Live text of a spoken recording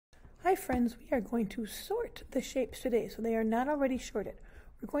Hi friends, we are going to sort the shapes today so they are not already sorted.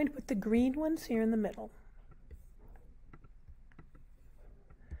 We're going to put the green ones here in the middle.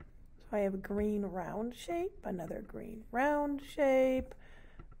 So I have a green round shape, another green round shape.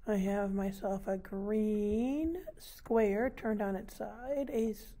 I have myself a green square turned on its side,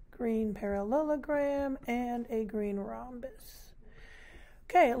 a green parallelogram, and a green rhombus.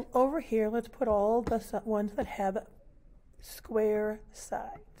 Okay, over here let's put all the ones that have square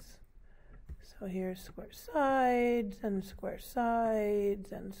sides. So here's square sides, and square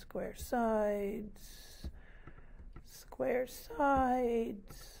sides, and square sides, square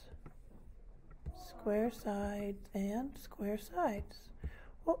sides, square sides, and square sides.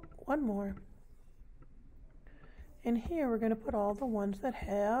 Oh, one more. And here we're going to put all the ones that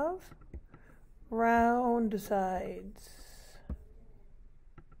have round sides.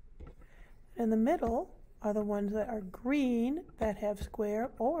 In the middle are the ones that are green that have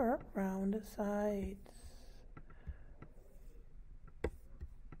square or round sides.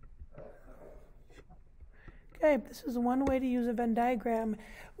 Okay, this is one way to use a Venn diagram.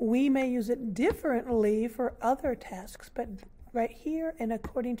 We may use it differently for other tasks, but right here and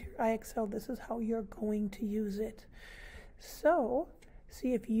according to your IXL, this is how you're going to use it. So,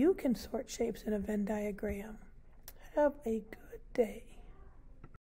 see if you can sort shapes in a Venn diagram. Have a good day.